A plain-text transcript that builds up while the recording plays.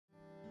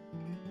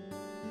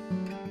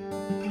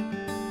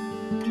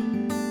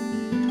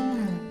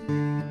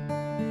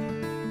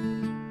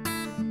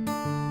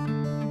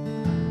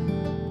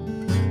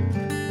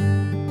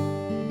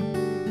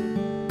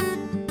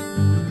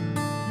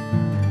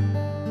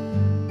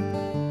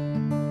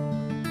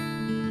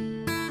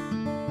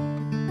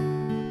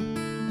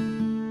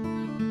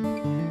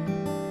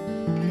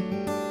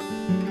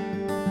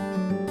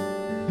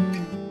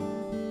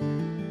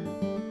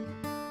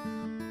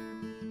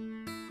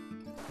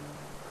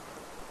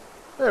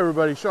Hey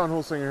everybody, Sean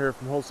Holsinger here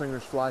from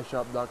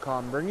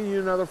holsingersflyshop.com, bringing you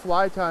another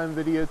fly time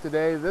video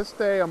today. This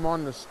day I'm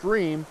on the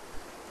stream,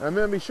 and I'm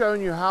going to be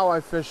showing you how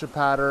I fish a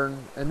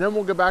pattern, and then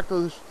we'll get back to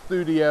the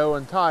studio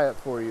and tie it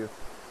for you.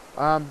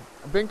 I've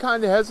been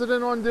kind of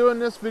hesitant on doing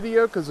this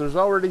video because there's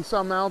already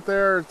some out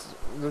there.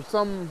 There's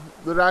some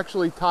that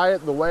actually tie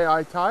it the way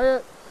I tie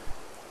it.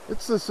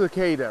 It's the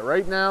Cicada.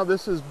 Right now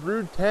this is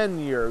brood 10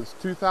 years,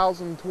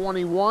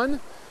 2021,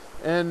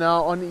 and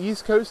on the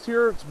East Coast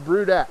here it's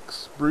brood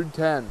X, brood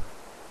 10.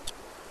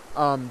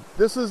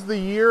 This is the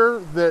year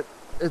that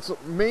it's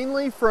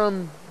mainly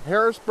from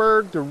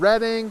Harrisburg to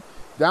Reading,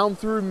 down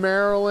through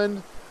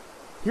Maryland.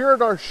 Here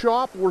at our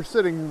shop, we're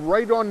sitting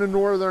right on the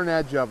northern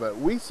edge of it.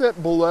 We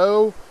sit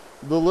below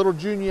the little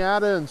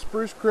Juniata and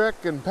Spruce Creek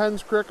and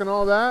Penns Creek and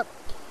all that,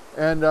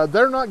 and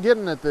they're not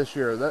getting it this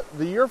year.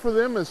 The year for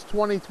them is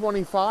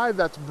 2025,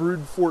 that's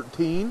brood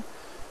 14,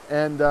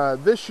 and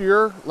this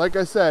year, like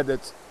I said,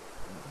 it's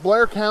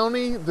Blair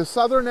County. The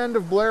southern end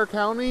of Blair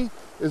County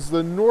is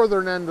the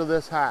northern end of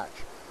this hatch,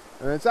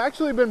 and it's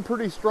actually been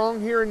pretty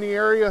strong here in the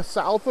area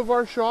south of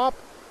our shop,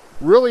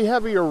 really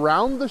heavy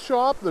around the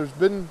shop.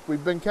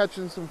 We've been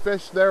catching some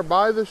fish there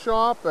by the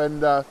shop,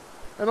 and a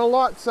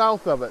lot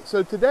south of it.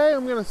 So today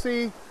I'm going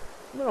to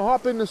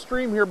hop in the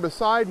stream here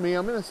beside me.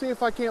 I'm going to see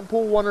if I can't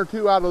pull one or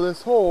two out of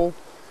this hole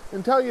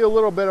and tell you a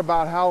little bit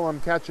about how I'm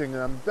catching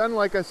them. Then,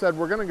 like I said,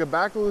 we're going to go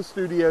back to the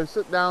studio,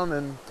 sit down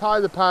and tie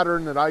the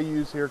pattern that I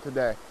use here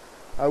today.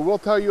 I will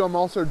tell you I'm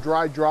also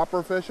dry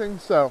dropper fishing,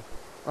 so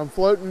I'm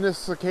floating this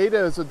Cicada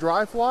as a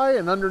dry fly,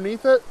 and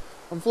underneath it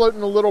I'm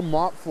floating a little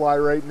mop fly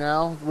right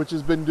now, which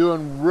has been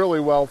doing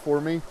really well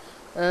for me.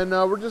 And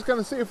we're just going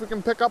to see if we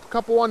can pick up a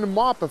couple on the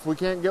mop if we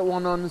can't get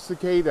one on the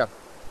Cicada.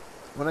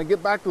 When I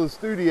get back to the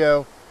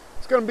studio,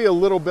 it's going to be a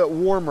little bit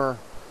warmer,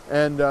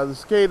 and the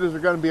cicadas are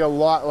going to be a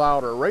lot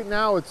louder. Right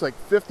now it's like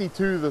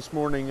 52 this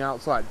morning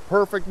outside.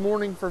 Perfect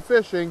morning for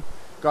fishing.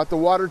 Got the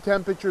water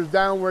temperatures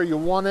down where you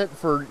want it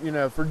for,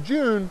 for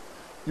June.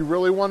 You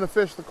really want to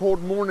fish the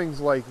cold mornings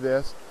like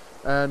this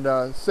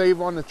and save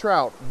on the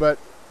trout. But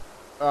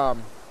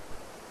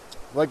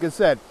like I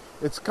said,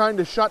 it's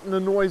kind of shutting the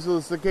noise of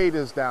the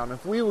cicadas down.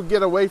 If we would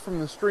get away from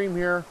the stream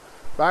here,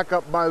 back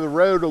up by the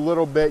road a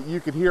little bit,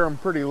 you could hear them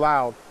pretty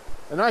loud.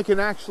 And I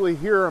can actually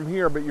hear them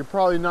here, but you're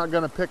probably not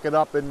going to pick it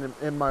up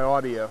in my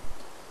audio.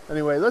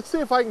 Anyway, let's see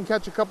if I can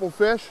catch a couple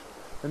fish,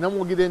 and then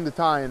we'll get into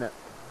tying it.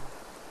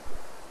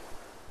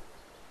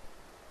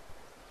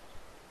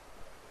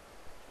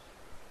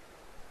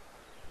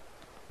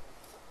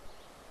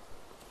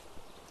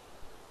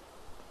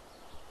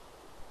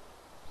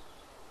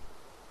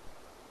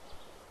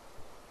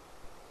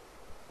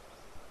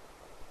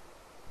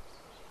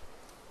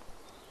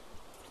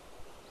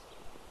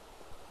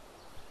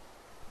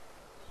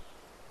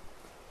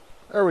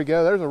 There we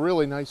go, there's a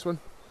really nice one.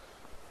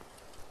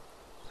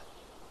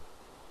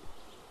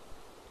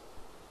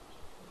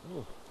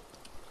 Ooh,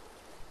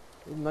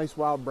 a nice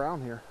wild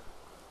brown here.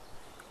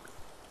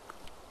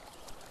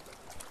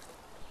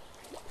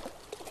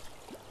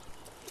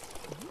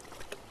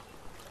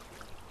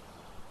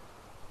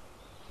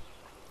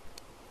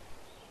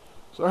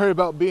 Sorry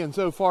about being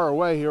so far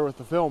away here with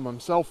the film. I'm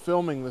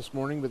self-filming this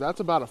morning, but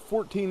that's about a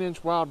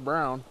 14-inch wild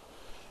brown,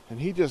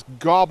 and he just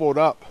gobbled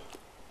up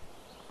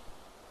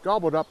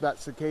that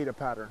cicada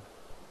pattern.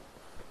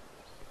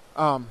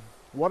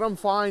 What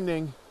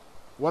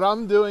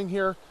I'm doing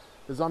here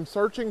is I'm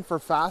searching for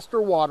faster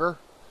water.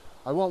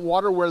 I want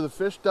water where the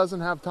fish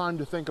doesn't have time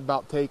to think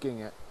about taking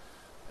it.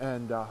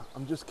 And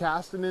I'm just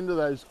casting into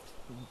those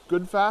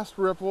good fast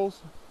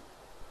ripples,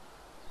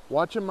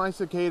 watching my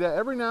cicada.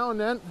 Every now and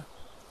then,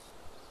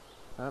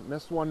 I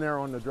missed one there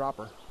on the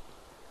dropper.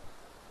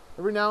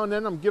 Every now and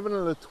then I'm giving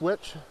it a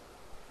twitch.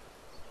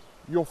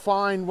 You'll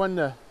find when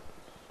the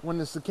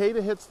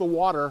cicada hits the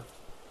water,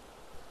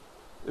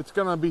 it's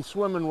going to be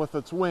swimming with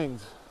its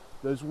wings.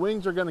 Those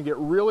wings are going to get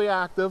really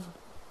active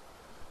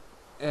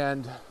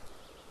and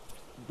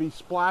be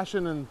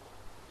splashing and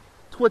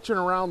twitching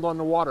around on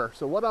the water.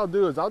 So what I'll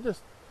do is I'll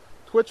just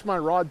twitch my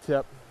rod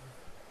tip,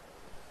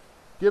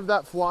 give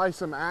that fly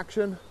some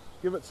action,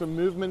 give it some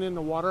movement in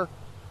the water,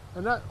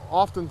 and that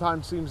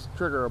oftentimes seems to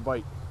trigger a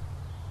bite.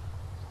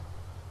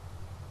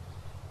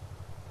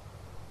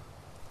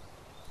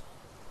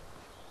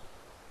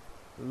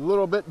 A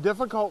little bit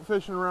difficult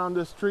fishing around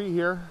this tree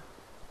here,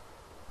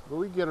 but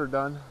we get her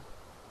done.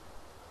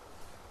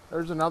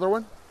 There's another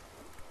one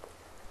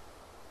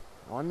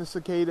on the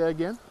Cicada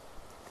again.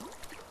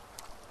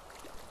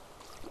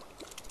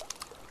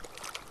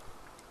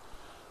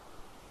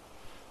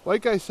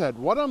 Like I said,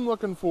 what I'm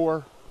looking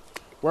for,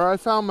 where I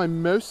found my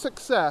most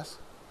success,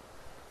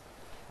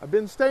 I've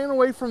been staying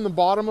away from the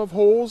bottom of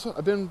holes.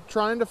 I've been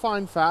trying to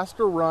find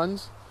faster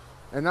runs,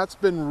 and that's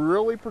been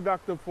really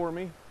productive for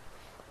me.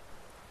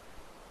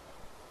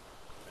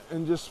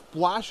 And just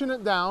splashing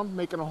it down,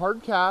 making a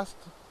hard cast,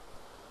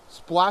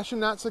 splashing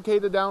that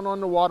cicada down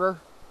on the water,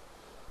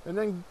 and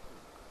then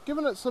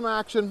giving it some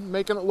action,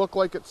 making it look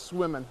like it's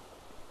swimming.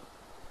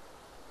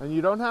 And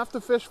you don't have to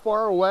fish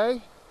far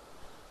away.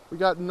 We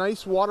got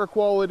nice water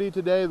quality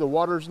today. The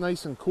water's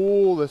nice and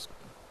cool this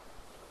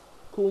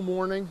cool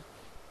morning.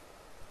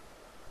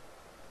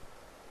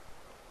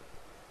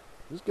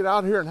 Just get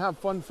out here and have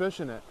fun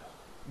fishing it.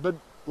 But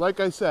like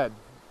I said,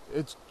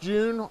 it's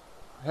June,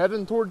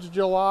 heading towards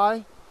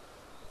July,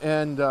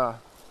 and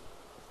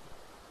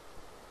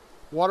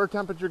water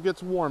temperature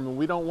gets warm and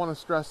we don't want to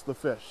stress the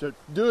fish. So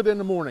do it in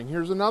the morning.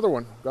 Here's another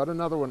one. Got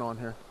another one on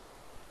here.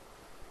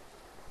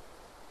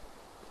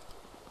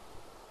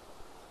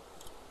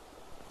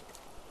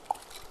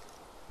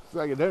 It's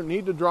like I don't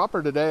need the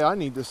dropper today, I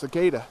need the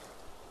cicada.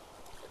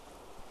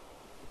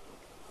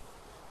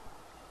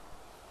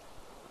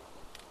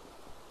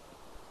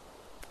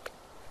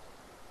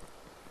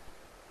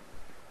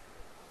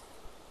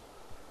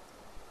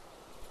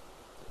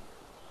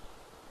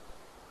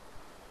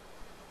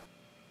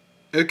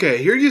 Okay,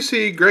 here you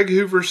see Greg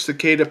Hoover's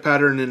cicada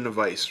pattern in the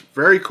vise.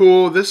 Very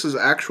cool. This is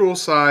actual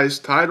size,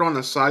 tied on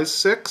a size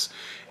 6,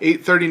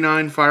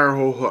 839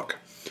 Firehole hook.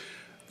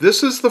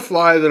 This is the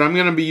fly that I'm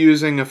going to be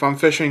using if I'm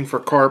fishing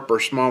for carp or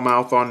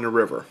smallmouth on the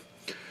river.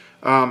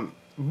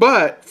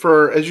 But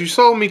for, as you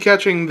saw me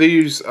catching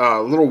these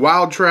little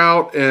wild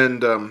trout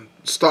and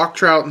stock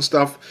trout and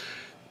stuff,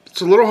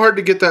 it's a little hard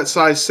to get that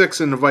size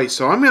 6 in the vise.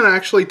 So I'm going to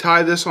actually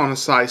tie this on a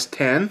size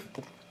 10.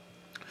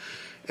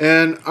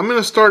 And I'm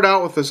going to start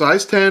out with a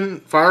size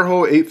 10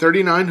 Firehole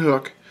 839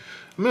 hook.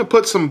 I'm going to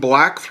put some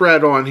black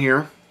thread on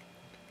here.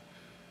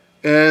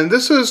 And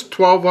this is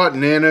 12-aught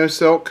Nano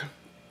silk.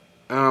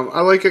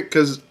 I like it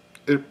because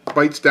it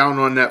bites down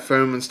on that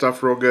foam and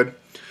stuff real good.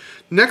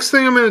 Next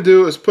thing I'm going to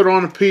do is put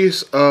on a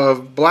piece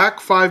of black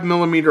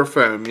 5mm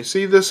foam. You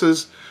see, this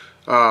is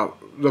the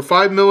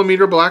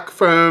 5mm black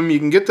foam. You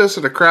can get this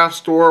at a craft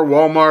store,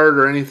 Walmart,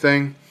 or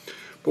anything.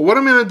 But what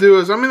I'm going to do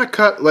is I'm going to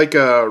cut like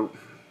a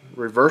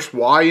reverse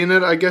Y in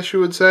it, I guess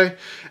you would say.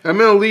 I'm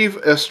going to leave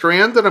a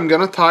strand that I'm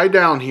going to tie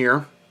down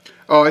here.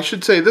 Oh, I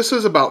should say this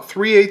is about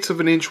 3/8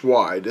 of an inch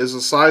wide is the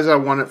size I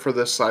want it for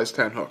this size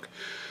 10 hook.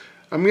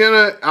 I'm going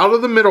to, out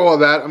of the middle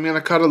of that, I'm going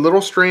to cut a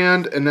little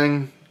strand and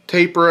then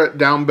taper it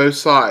down both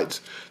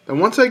sides. Then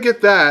once I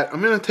get that,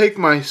 I'm going to take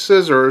my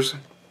scissors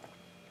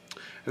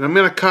and I'm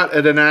going to cut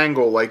at an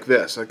angle like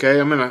this, okay?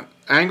 I'm going to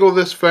angle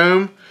this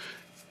foam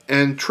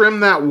and trim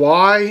that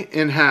Y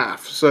in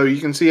half. So you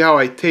can see how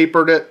I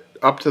tapered it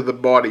up to the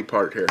body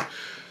part here.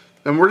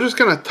 Then we're just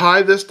going to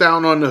tie this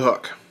down on the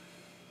hook.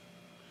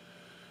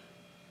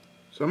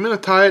 So I'm going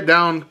to tie it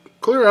down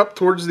clear up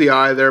towards the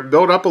eye there,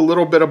 build up a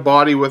little bit of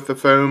body with the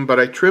foam, but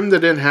I trimmed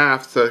it in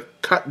half to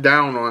cut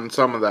down on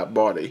some of that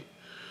body.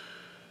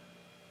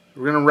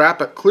 We're going to wrap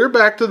it clear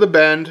back to the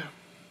bend.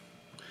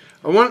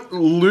 I want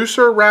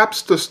looser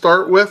wraps to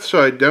start with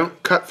so I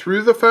don't cut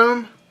through the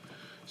foam,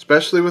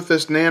 especially with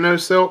this Nano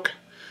silk,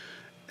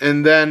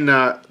 and then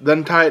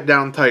tie it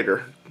down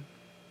tighter.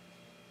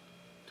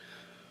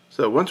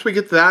 So once we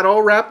get that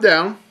all wrapped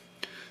down,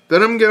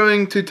 then I'm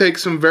going to take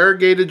some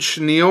variegated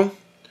chenille.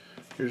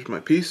 Here's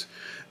my piece.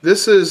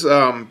 This is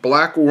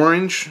black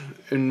orange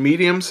in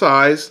medium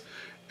size,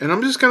 and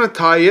I'm just going to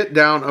tie it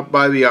down up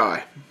by the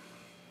eye.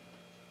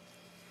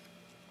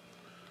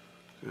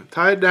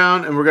 Tie it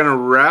down, and we're going to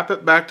wrap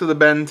it back to the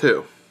bend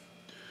too.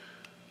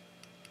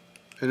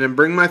 And then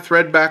bring my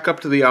thread back up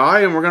to the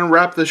eye, and we're going to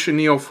wrap the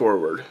chenille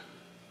forward.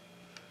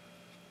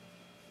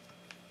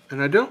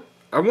 And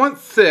I want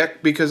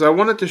thick because I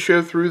want it to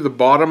show through the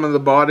bottom of the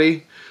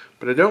body,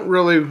 but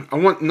I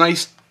want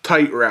nice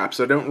tight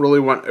wraps. I don't really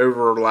want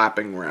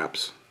overlapping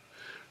wraps.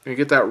 I'm going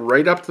to get that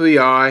right up to the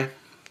eye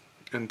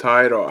and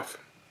tie it off.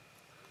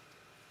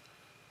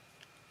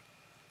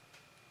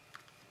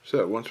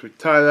 So once we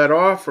tie that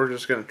off, we're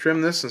just going to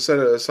trim this and set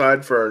it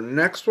aside for our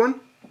next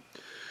one.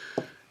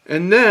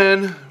 And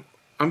then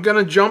I'm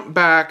going to jump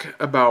back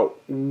about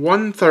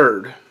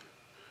 1/3.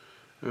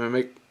 I'm going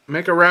to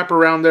make a wrap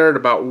around there at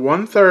about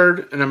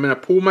 1/3, and I'm going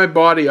to pull my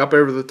body up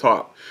over the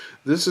top.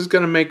 This is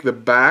going to make the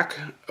back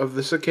of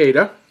the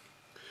cicada.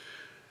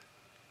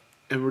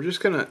 And we're just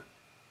going to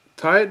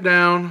tie it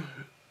down,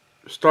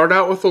 start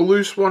out with a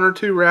loose 1 or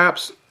 2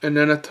 wraps, and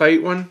then a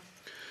tight one.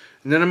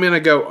 And then I'm going to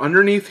go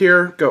underneath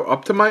here, go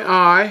up to my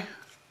eye,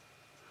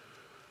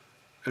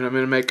 and I'm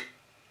going to make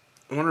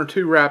 1 or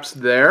 2 wraps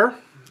there.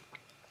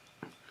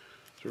 So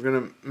we're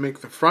going to make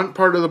the front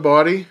part of the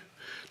body.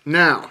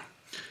 Now,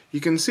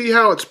 you can see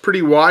how it's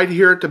pretty wide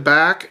here at the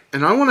back,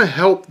 and I want to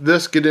help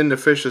this get into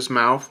fish's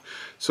mouth.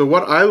 So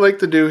what I like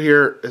to do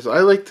here is I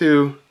like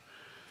to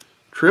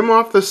trim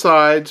off the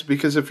sides,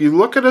 because if you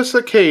look at a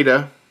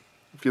cicada,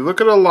 if you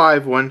look at a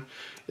live one,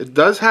 it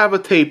does have a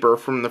taper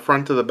from the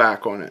front to the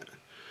back on it.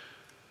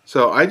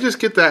 So I just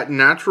get that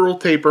natural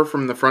taper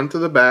from the front to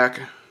the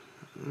back.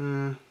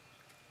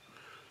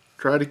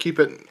 Try to keep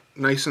it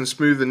nice and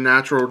smooth and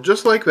natural,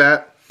 just like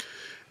that.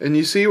 And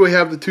you see we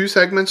have the 2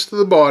 segments to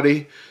the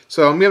body.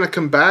 So I'm going to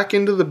come back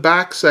into the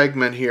back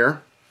segment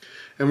here,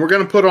 and we're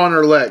going to put on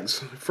our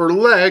legs. For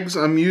legs,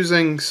 I'm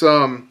using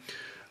some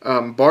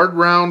barred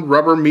round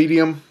rubber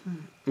medium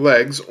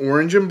legs,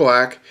 orange and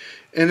black.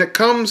 And it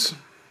comes,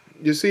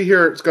 you see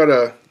here, it's got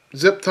a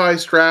zip tie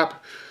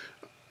strap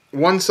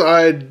one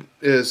side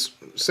is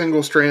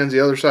single strands, the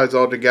other side's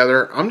all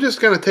together. I'm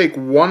just going to take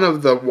one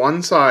of the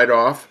one side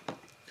off,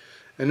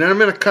 and then I'm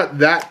going to cut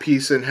that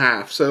piece in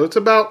half. So it's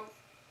about,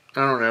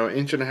 I don't know, 1.5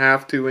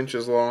 inches, 2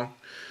 inches long.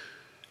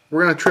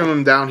 We're going to trim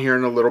them down here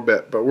in a little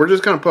bit, but we're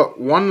just going to put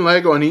one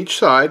leg on each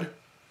side,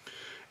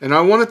 and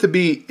I want it to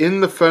be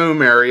in the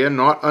foam area,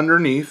 not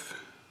underneath.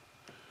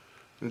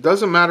 It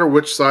doesn't matter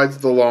which side's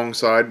the long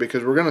side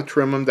because we're going to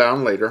trim them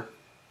down later.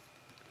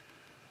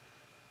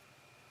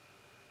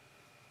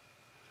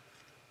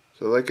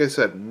 So like I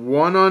said,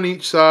 one on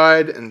each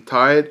side and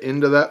tie it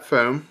into that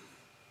foam.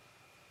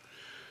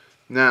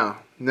 Now,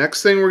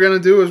 next thing we're going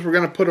to do is we're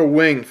going to put a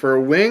wing. For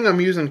a wing, I'm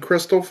using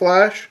Crystal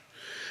Flash,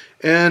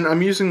 and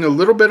I'm using a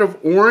little bit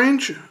of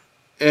orange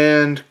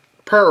and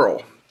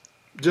pearl,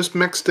 just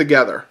mixed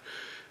together.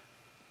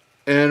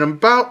 And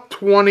about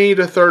 20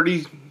 to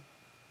 30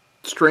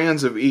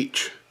 strands of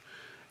each.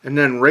 And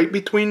then right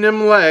between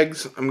them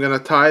legs, I'm going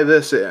to tie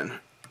this in.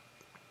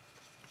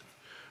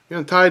 I'm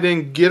going to tie it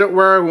in, get it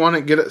where I want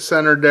it, get it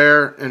centered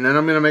there, and then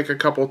I'm going to make a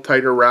couple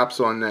tighter wraps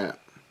on that.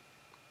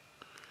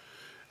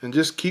 And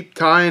just keep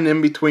tying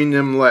in between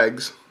them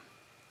legs.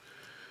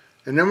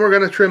 And then we're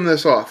going to trim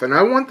this off. And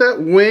I want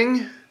that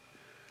wing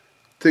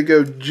to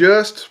go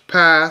just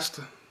past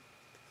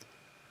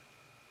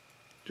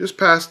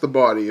the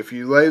body. If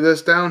you lay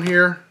this down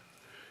here,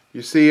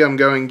 you see I'm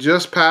going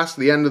just past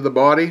the end of the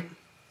body.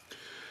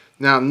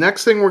 Now,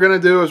 next thing we're going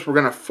to do is we're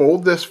going to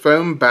fold this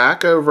foam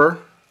back over,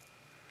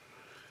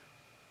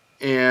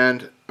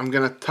 and I'm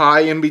going to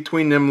tie in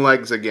between them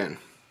legs again.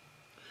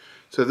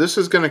 So this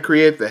is going to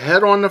create the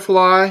head on the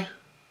fly,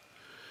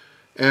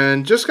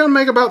 and just going to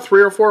make about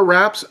 3 or 4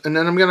 wraps, and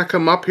then I'm going to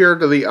come up here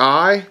to the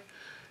eye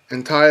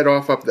and tie it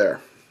off up there.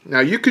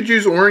 Now you could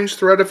use orange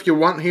thread if you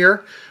want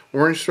here.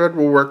 Orange thread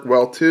will work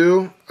well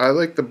too. I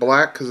like the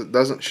black because it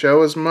doesn't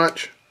show as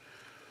much.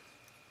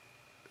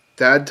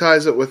 Dad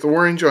ties it with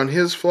orange on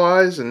his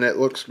flies and it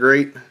looks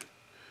great.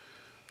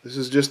 This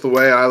is just the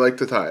way I like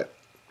to tie it.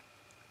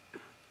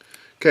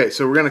 Okay,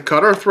 so we're going to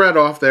cut our thread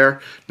off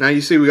there. Now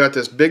you see we got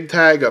this big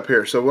tag up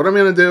here. So what I'm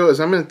going to do is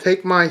I'm going to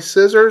take my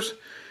scissors,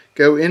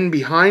 go in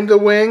behind the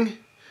wing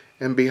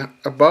and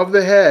above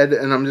the head,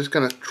 and I'm just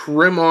going to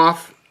trim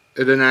off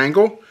at an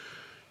angle.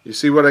 You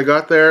see what I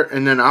got there?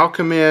 And then I'll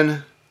come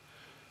in,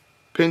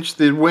 pinch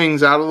the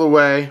wings out of the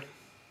way,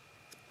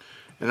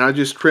 and I'll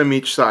just trim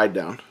each side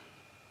down.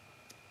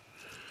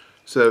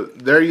 So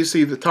there you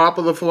see the top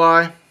of the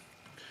fly,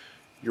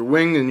 your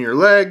wing and your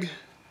leg,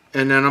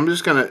 and then I'm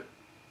just going to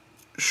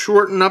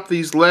shorten up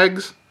these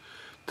legs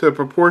to a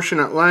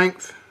proportionate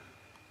length.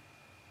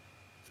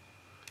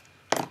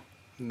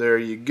 There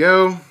you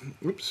go.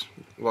 Oops,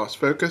 lost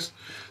focus.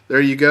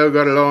 There you go,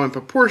 got it all in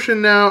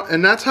proportion now,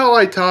 and that's how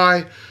I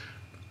tie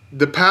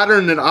the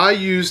pattern that I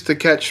use to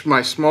catch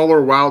my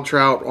smaller wild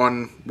trout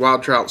on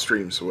wild trout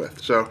streams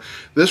with. So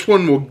this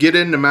one will get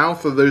in the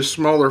mouth of those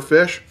smaller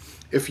fish.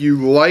 If you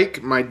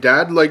like, my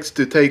dad likes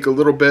to take a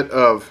little bit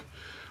of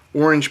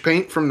orange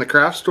paint from the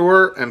craft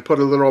store and put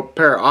a little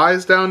pair of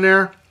eyes down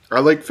there.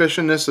 I like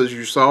fishing this, as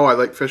you saw. I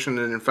like fishing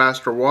it in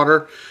faster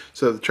water,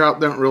 so the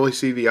trout don't really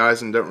see the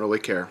eyes and don't really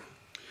care.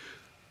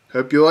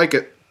 Hope you like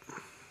it.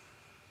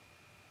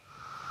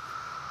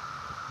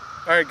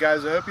 Alright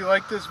guys, I hope you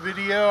liked this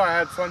video. I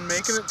had fun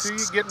making it to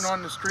you, getting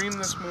on the stream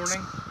this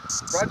morning.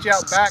 Brought you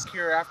out back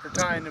here after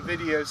tying the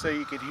video so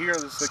you could hear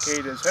the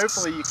cicadas.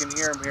 Hopefully you can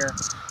hear them here.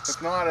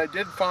 If not, I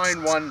did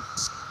find one.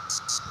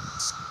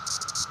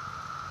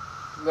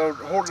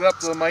 Hold it up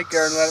to the mic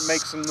there and let it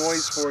make some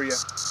noise for you.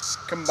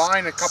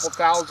 Combine a couple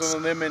thousand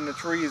of them in the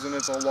trees and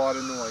it's a lot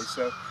of noise.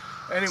 So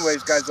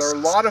anyways guys, they're a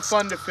lot of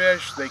fun to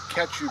fish. They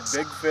catch you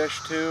big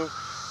fish too,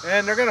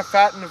 and they're going to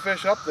fatten the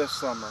fish up this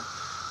summer.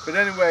 But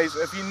anyways,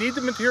 if you need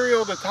the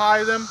material to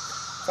tie them,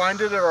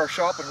 find it at our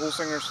shop at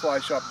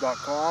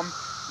holsingersflyshop.com.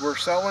 We're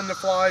selling the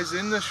flies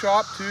in the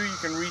shop too. You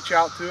can reach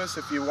out to us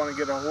if you want to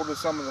get a hold of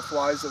some of the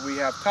flies that we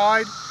have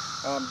tied.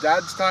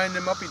 Dad's tying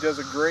them up. He does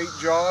a great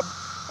job.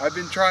 I've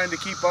been trying to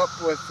keep up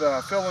with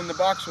filling the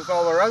box with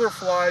all our other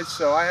flies,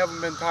 so I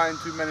haven't been tying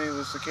too many of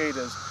the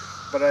cicadas.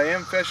 But I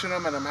am fishing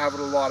them and I'm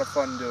having a lot of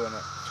fun doing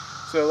it.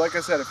 So like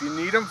I said, if you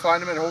need them,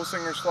 find them at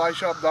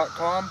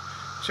holsingersflyshop.com.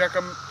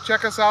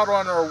 Check us out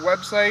on our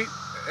website,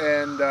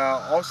 and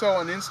also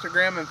on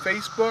Instagram and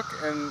Facebook,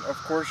 and of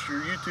course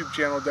your YouTube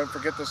channel. Don't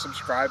forget to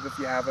subscribe if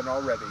you haven't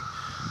already.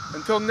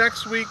 Until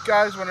next week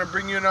guys, when I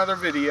bring you another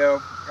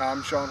video,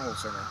 I'm Sean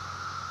Holsinger.